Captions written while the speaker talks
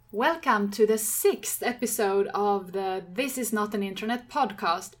Welcome to the 6th episode of the This Is Not an Internet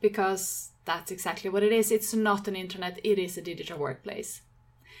podcast, because that's exactly what it is. It's not an internet, it is a digital workplace.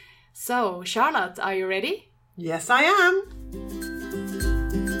 So, Charlotte, are you ready? Yes, I am.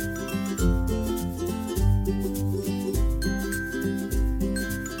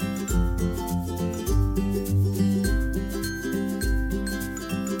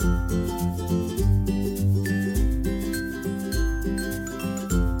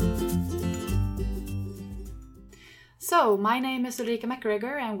 So, my name is Ulrika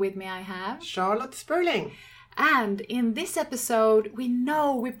MacGregor, and with me I have Charlotte Sperling. And in this episode, we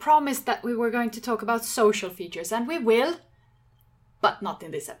promised that we were going to talk about social features, and we will, but not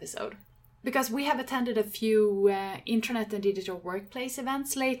in this episode. Because we have attended a few internet and digital workplace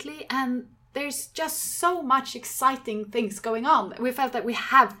events lately, and there's just so much exciting things going on. We felt that we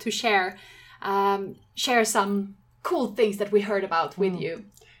have to share some cool things that we heard about with you.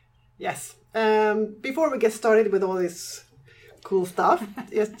 Yes. Before we get started with all this cool stuff,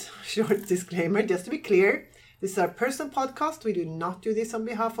 just short disclaimer, just to be clear, this is our personal podcast. We do not do this on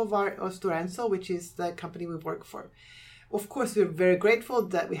behalf of our Stora Enso, which is the company we work for. Of course, we're very grateful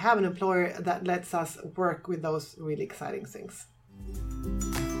that we have an employer that lets us work with those really exciting things.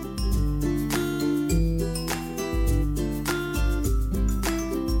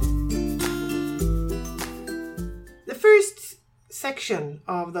 The first section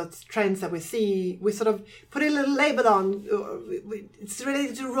of the trends that we see, we sort of put a little label on. It's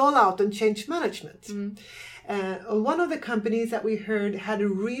related to rollout and change management. One of the companies that we heard had a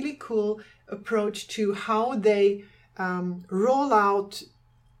really cool approach to how they roll out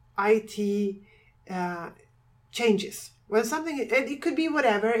IT changes. When something, it could be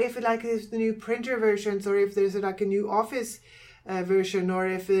whatever, if there's the new printer versions, or if there's a new office version, or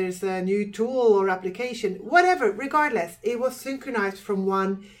if there's a new tool or application, whatever, regardless, it was synchronized from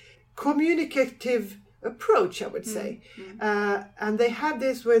one communicative approach, I would say. And they had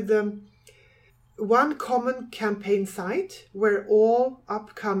this with one common campaign site where all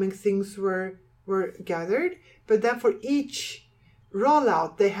upcoming things were gathered, but then for each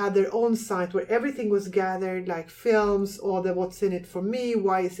rollout they had their own site where everything was gathered, like films, or the what's in it for me,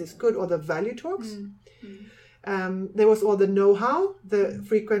 why is this good, or the value talks. There was all the know-how, the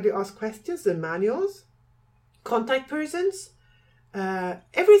frequently asked questions, the manuals, contact persons.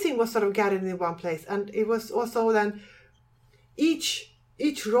 Everything was sort of gathered in one place, and it was also then each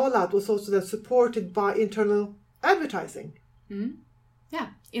rollout was also then supported by internal advertising. Yeah,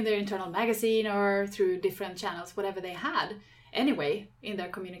 in their internal magazine or through different channels, whatever they had anyway in their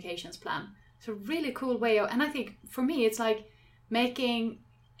communications plan. It's a really cool way of, and I think for me it's like making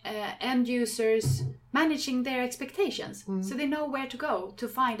end users managing their expectations, so they know where to go to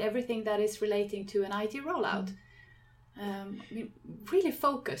find everything that is relating to an IT rollout. Really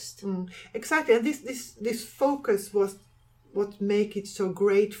focused. Exactly, and this focus was what make it so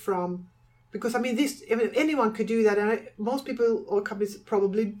great. Because anyone could do that, and most people or companies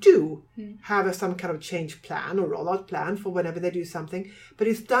probably do have some kind of change plan or rollout plan for whenever they do something, but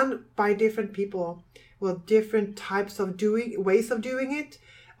it's done by different people with different types of ways of doing it,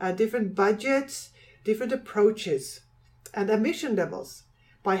 different budgets, different approaches, and emission levels.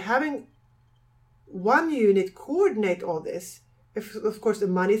 By having one unit coordinate all this, of course, a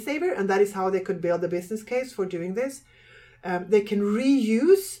money saver, and that is how they could build a business case for doing this. They can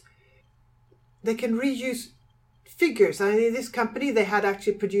reuse figures. In this company, they had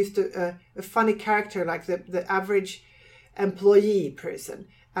actually produced a funny character, like the average employee person.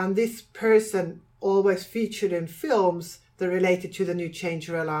 And this person always featured in films that related to the new change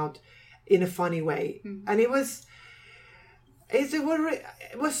rollout in a funny way. And it was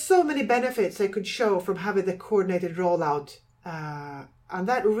so many benefits they could show from having the coordinated rollout. And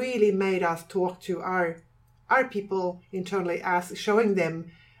that really made us talk to our people internally, showing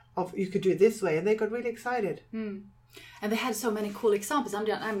them of you could do it this way, and they got really excited. And they had so many cool examples. I'm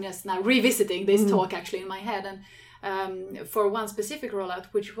just now revisiting this talk actually in my head, and for one specific rollout,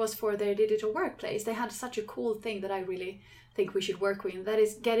 which was for their digital workplace, they had such a cool thing that I really think we should work with. That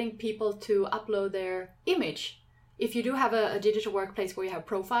is getting people to upload their image. If you do have a digital workplace where you have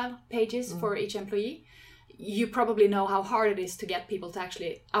profile pages for each employee, you probably know how hard it is to get people to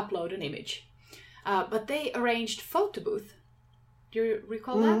actually upload an image. But they arranged photo booth. Do you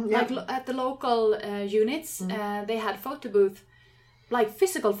recall that? Yeah. Like at the local units, they had photo booth, like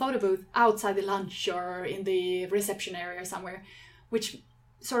physical photo booth outside the lunch or in the reception area somewhere, which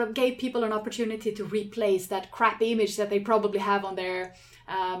sort of gave people an opportunity to replace that crappy image that they probably have on their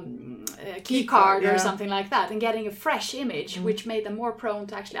key card or something like that, and getting a fresh image, which made them more prone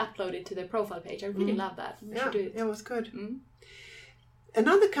to actually upload it to their profile page. I really love that. We should do it. It was good.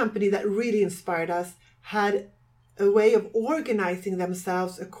 Another company that really inspired us had a way of organizing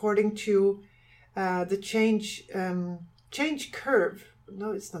themselves according to the change curve.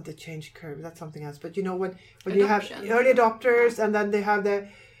 No, it's not the change curve. That's something else. But you know when you have early adopters, and then they have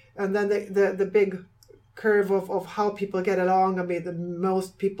the big curve of how people get along. I mean, the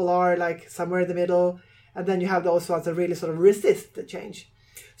most people are like somewhere in the middle, and then you have those ones that really sort of resist the change.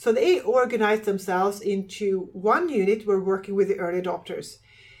 So they organized themselves into one unit. We're working with the early adopters.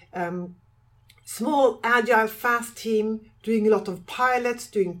 Small, agile, fast team, doing a lot of pilots,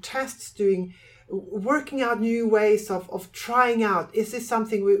 doing tests, working out new ways of trying out. Is this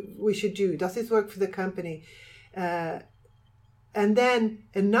something we should do? Does this work for the company? And then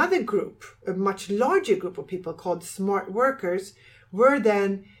another group, a much larger group of people called smart workers, were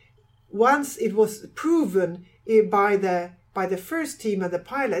then, once it was proven by the first team and the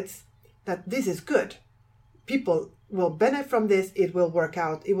pilots that this is good, people will benefit from this, it will work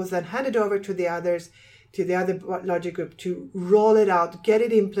out. It was then handed over to the others, to the other larger group, to roll it out, get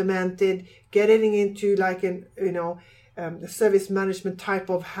it implemented, get it into like a service management type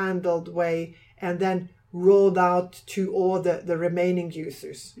of handled way, and then rolled out to all the remaining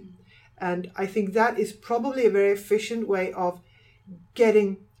users. And I think that is probably a very efficient way of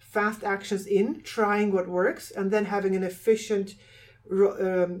getting fast actions in, trying what works, and then having an efficient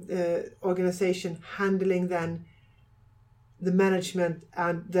organization handling then the management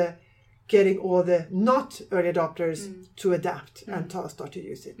and the getting all the not early adopters to adapt and start to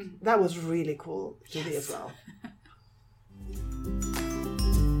use it. That was really cool to me as well.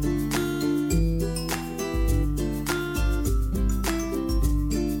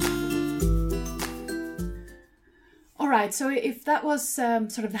 All right, so if that was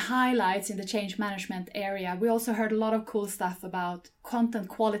sort of the highlights in the change management area, we also heard a lot of cool stuff about content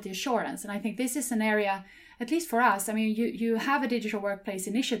quality assurance. And I think this is an area, at least for us, I mean, you have a digital workplace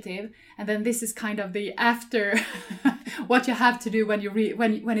initiative, and then this is kind of the after what you have to do when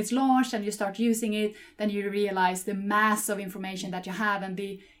when it's launched and you start using it, then you realize the mass of information that you have and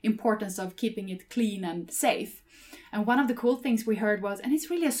the importance of keeping it clean and safe. And one of the cool things we heard was, and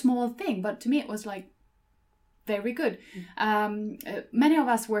it's really a small thing, but to me it was like very good. Many of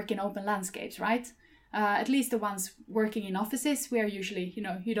us work in open landscapes, right? At least the ones working in offices, we are usually,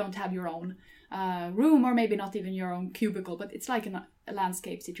 you don't have your own room, or maybe not even your own cubicle, but it's like a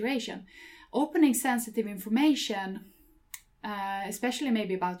landscape situation. Opening sensitive information, especially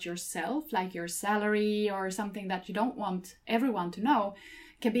maybe about yourself, like your salary or something that you don't want everyone to know,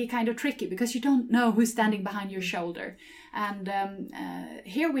 can be kind of tricky because you don't know who's standing behind your shoulder. And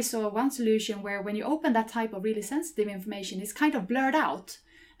here we saw one solution where when you open that type of really sensitive information, it's kind of blurred out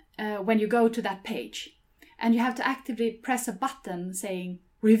when you go to that page. And you have to actively press a button saying,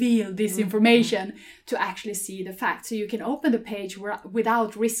 reveal this information to actually see the facts. So you can open the page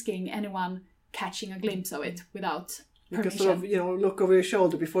without risking anyone catching a glimpse of it without permission. You can sort of, look over your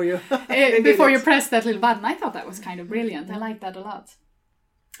shoulder before you... before you press that little button. I thought that was kind of brilliant. I like that a lot.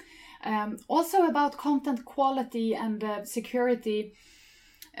 Also about content quality and security,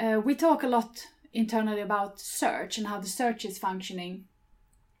 we talk a lot internally about search and how the search is functioning.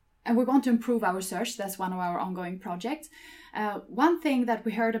 And we want to improve our search. That's one of our ongoing projects. One thing that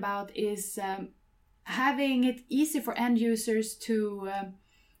we heard about is having it easy for end users to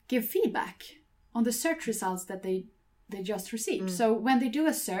give feedback on the search results that they just received. So when they do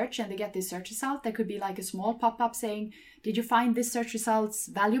a search and they get this search result, there could be like a small pop-up saying, did you find this search results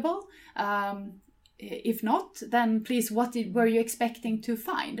valuable? If not, then please, what were you expecting to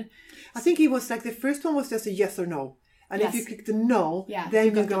find? I think it was like the first one was just a yes or no. And if you click the no,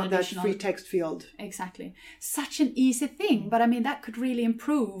 then you got that free text field. Exactly. Such an easy thing. But I mean, that could really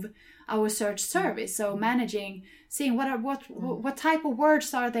improve our search service. So managing, seeing what type of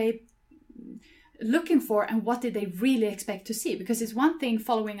words are they looking for and what did they really expect to see? Because it's one thing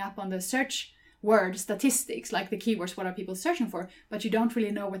following up on the search word statistics, like the keywords, what are people searching for, but you don't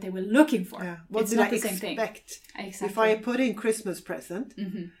really know what they were looking for. Yeah. What it's did not I the same thing. Exactly. If I put in Christmas present,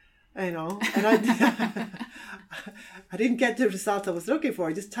 and I didn't get the result I was looking for.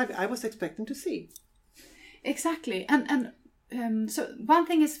 I just typed I was expecting to see. Exactly. And so one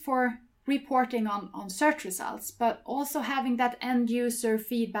thing is for reporting on search results, but also having that end user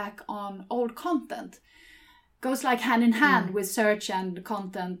feedback on old content goes like hand in hand with search and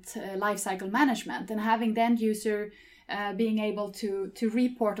content lifecycle management, and having the end user being able to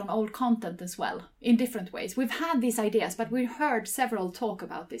report on old content as well in different ways. We've had these ideas, but we've heard several talk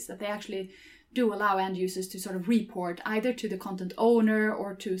about this, that they actually do allow end users to sort of report either to the content owner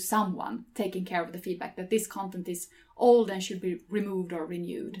or to someone taking care of the feedback that this content is old and should be removed or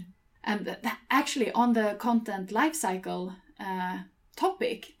renewed. And actually on the content lifecycle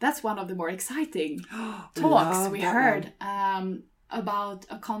topic, that's one of the more exciting talks Love we that heard about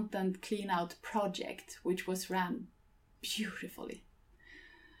a content clean out project, which was ran beautifully,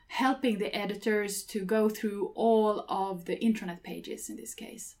 helping the editors to go through all of the intranet pages in this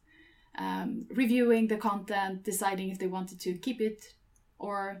case, reviewing the content, deciding if they wanted to keep it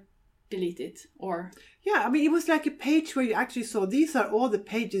or delete it or... Yeah, I mean, it was like a page where you actually saw these are all the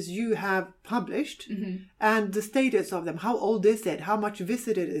pages you have published and the status of them. How old is it? How much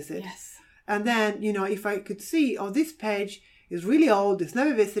visited is it? Yes. And then, if I could see, this page is really old, it's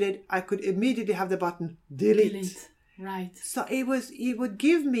never visited, I could immediately have the button delete. Right. So it would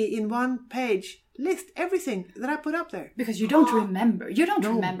give me in one page, list everything that I put up there. Because you don't remember. You don't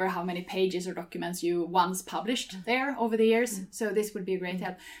remember how many pages or documents you once published there over the years. So this would be a great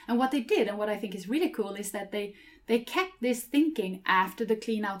help. And what they did, and what I think is really cool, is that they kept this thinking after the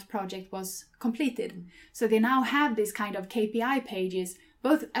clean out project was completed. So they now have this kind of KPI pages,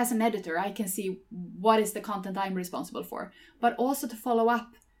 both as an editor, I can see what is the content I'm responsible for, but also to follow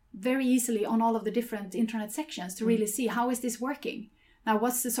up very easily on all of the different intranet sections to really see how is this working. Now,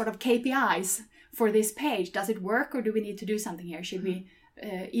 what's the sort of KPIs for this page? Does it work, or do we need to do something here? Should we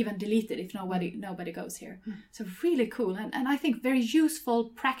even delete it if nobody goes here? So really cool, and I think very useful,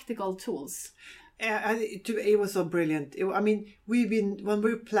 practical tools. It was so brilliant. We've been, when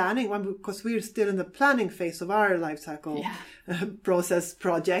we're planning, because we're still in the planning phase of our life cycle process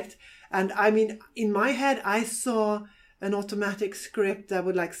project. And I mean, in my head, I saw an automatic script that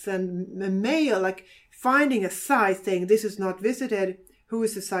would send a mail, finding a site saying this is not visited, who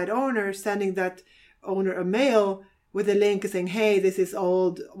is the site owner, sending that owner a mail with a link saying, hey, this is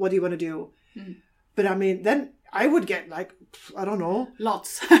old, what do you want to do? But I mean, then I would get I don't know,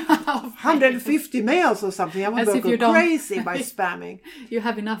 lots 150 mails or something. I would go crazy by spamming. You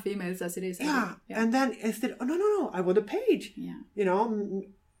have enough emails as it is. Yeah. And then instead, no, I want a page.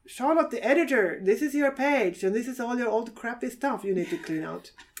 Charlotte, the editor, this is your page, and this is all your old crappy stuff you need to clean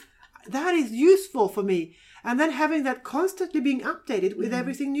out. That is useful for me. And then having that constantly being updated with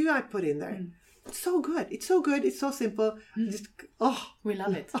everything new I put in there. It's so good. It's so good. It's so simple. We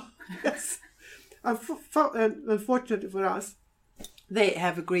love it. Yes. Unfortunately for us, they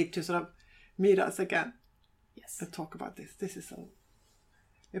have agreed to sort of meet us again. Yes. And talk about this. This is so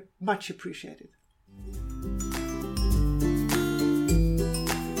much appreciated.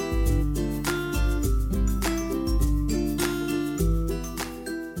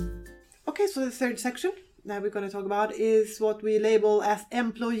 Okay, so the third section that we're going to talk about is what we label as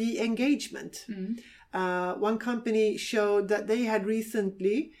employee engagement. One company showed that they had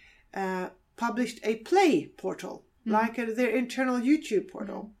recently published a play portal, like their internal YouTube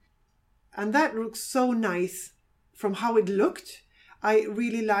portal. And that looks so nice from how it looked. I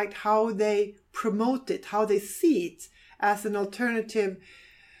really liked how they promote it, how they see it as an alternative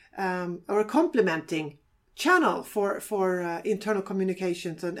or a complementing channel for internal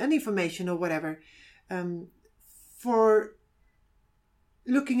communications and information or whatever. For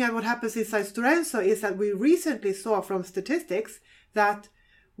looking at what happens inside Stora Enso is that we recently saw from statistics that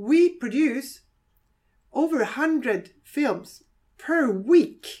we produce over 100 films per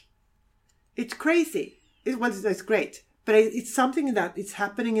week. It's crazy. It's great, but it's something that it's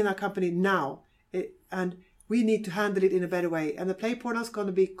happening in our company now, and we need to handle it in a better way. And the play portal is going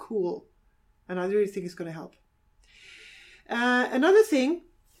to be cool, and I really think it's going to help. Another thing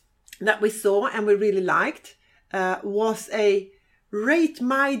that we saw and we really liked was a Rate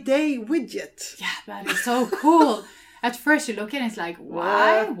My Day widget. Yeah, that is so cool. At first you look at it, it's like,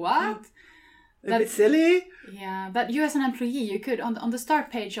 why? What? A bit silly. Yeah, but you as an employee, you could, on the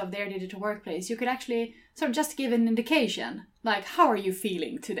start page of their digital workplace, you could actually sort of just give an indication, like, how are you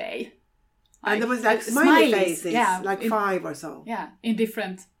feeling today? And there was smiley faces, 5 or so. Yeah, in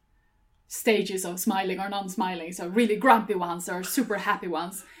different stages of smiling or non-smiling. So really grumpy ones or super happy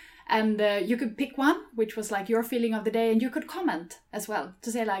ones. And you could pick one, which was like your feeling of the day, and you could comment as well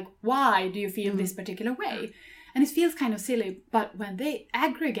to say like, why do you feel this particular way? And it feels kind of silly, but when they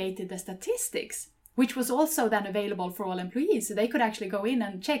aggregated the statistics, which was also then available for all employees, so they could actually go in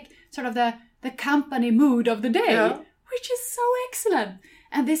and check sort of the company mood of the day, which is so excellent.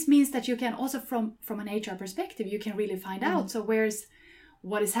 And this means that you can also, from an HR perspective, you can really find out. So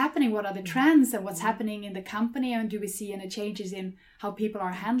what is happening, what are the trends, and what's happening in the company, and do we see any changes in how people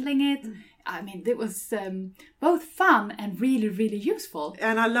are handling it? I mean, it was both fun and really, really useful.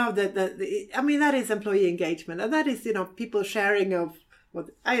 And I love that. That is employee engagement, and that is people sharing of what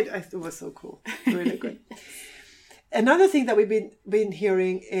I thought was so cool, really good. Another thing that we've been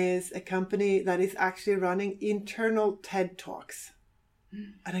hearing is a company that is actually running internal TED Talks.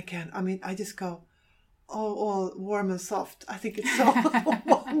 And again, I just go, all warm and soft. I think it's so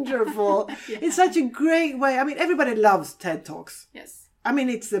wonderful. It's such a great way. I mean, everybody loves TED Talks. Yes. I mean,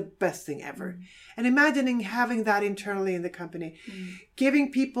 it's the best thing ever. And imagining having that internally in the company,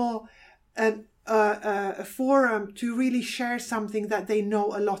 giving people a forum to really share something that they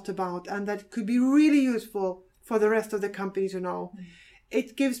know a lot about and that could be really useful for the rest of the company to know.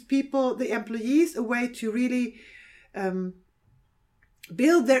 It gives people, the employees, a way to really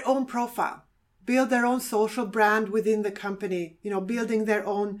build their own profile, build their own social brand within the company, building their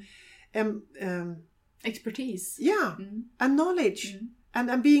own expertise. Yeah, and knowledge.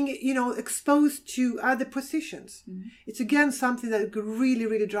 And being, exposed to other positions. It's, again, something that could really,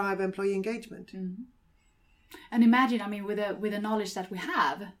 really drive employee engagement. And imagine, I mean, with the knowledge that we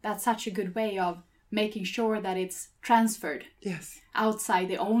have, that's such a good way of making sure that it's transferred outside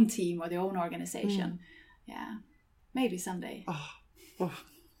their own team or their own organization. Yeah, maybe someday.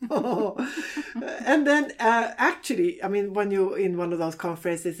 And then, actually, I mean, when you're in one of those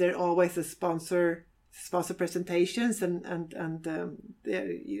conferences, there's always a sponsor presentations and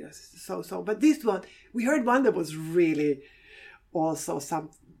so. But this one, we heard one that was really also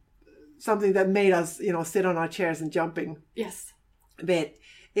something that made us, sit on our chairs and jumping. Yes. But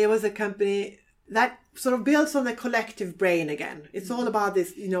it was a company that sort of builds on the collective brain again. It's all about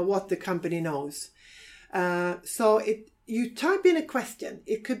this, what the company knows. So you type in a question.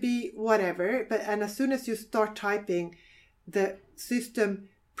 It could be whatever, and as soon as you start typing, the system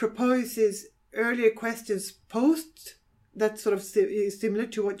proposes earlier questions post that sort of is similar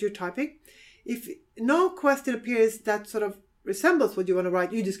to what you're typing. If no question appears that sort of resembles what you want to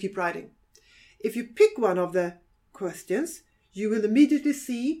write, you just keep writing. If you pick one of the questions, you will immediately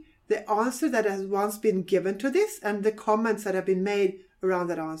see the answer that has once been given to this and the comments that have been made around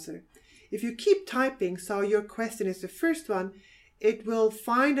that answer. If you keep typing, so your question is the first one, it will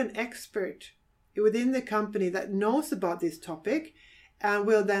find an expert within the company that knows about this topic and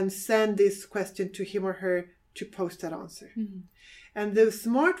will then send this question to him or her to post that answer. And the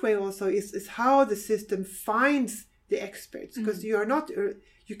smart way also is how the system finds the experts, because you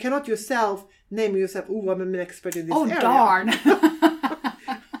cannot yourself name yourself, I'm an expert in this area. Oh, darn.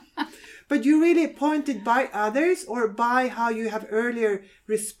 But you really pointed by others or by how you have earlier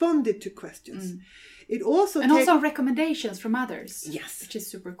responded to questions. It also also recommendations from others. Yes. Which is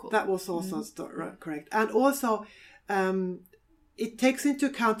super cool. That was also correct. And also, it takes into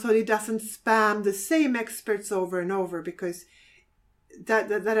account so it doesn't spam the same experts over and over, because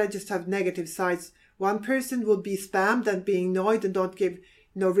that I just have negative sides. One person will be spammed and being annoyed and don't give,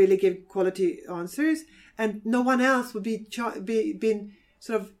 really give quality answers, and no one else would be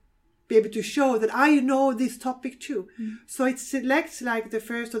able to show that I know this topic too. So it selects like the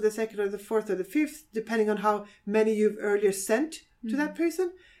first or the second or the fourth or the fifth, depending on how many you've earlier sent to that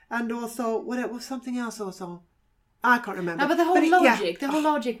person, and also what was something else also. I can't remember. No, but the whole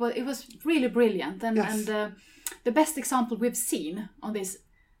logic, well, it was really brilliant. And the best example we've seen on this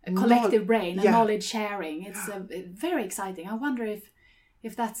collective brain and knowledge sharing, it's very exciting. I wonder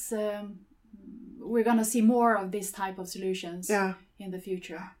if that's, we're going to see more of this type of solutions in the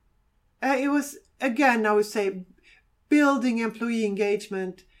future. It was, again, I would say, building employee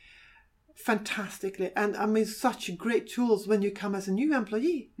engagement fantastically. And I mean, such great tools when you come as a new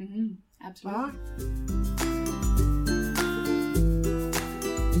employee. Absolutely.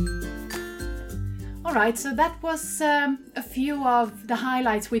 All right, so that was a few of the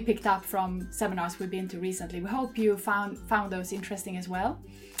highlights we picked up from seminars we've been to recently. We hope you found those interesting as well.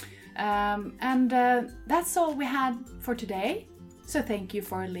 And that's all we had for today. So thank you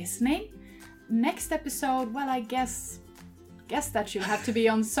for listening. Next episode, well, I guess that should have to be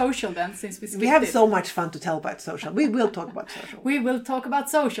on social then, since we have so much fun to tell about social. We will talk about social. We will talk about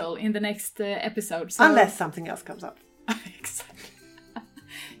social in the next episode. So... Unless something else comes up. Exactly.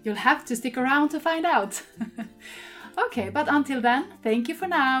 You'll have to stick around to find out. Okay, but until then, thank you for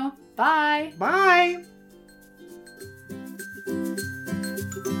now. Bye. Bye.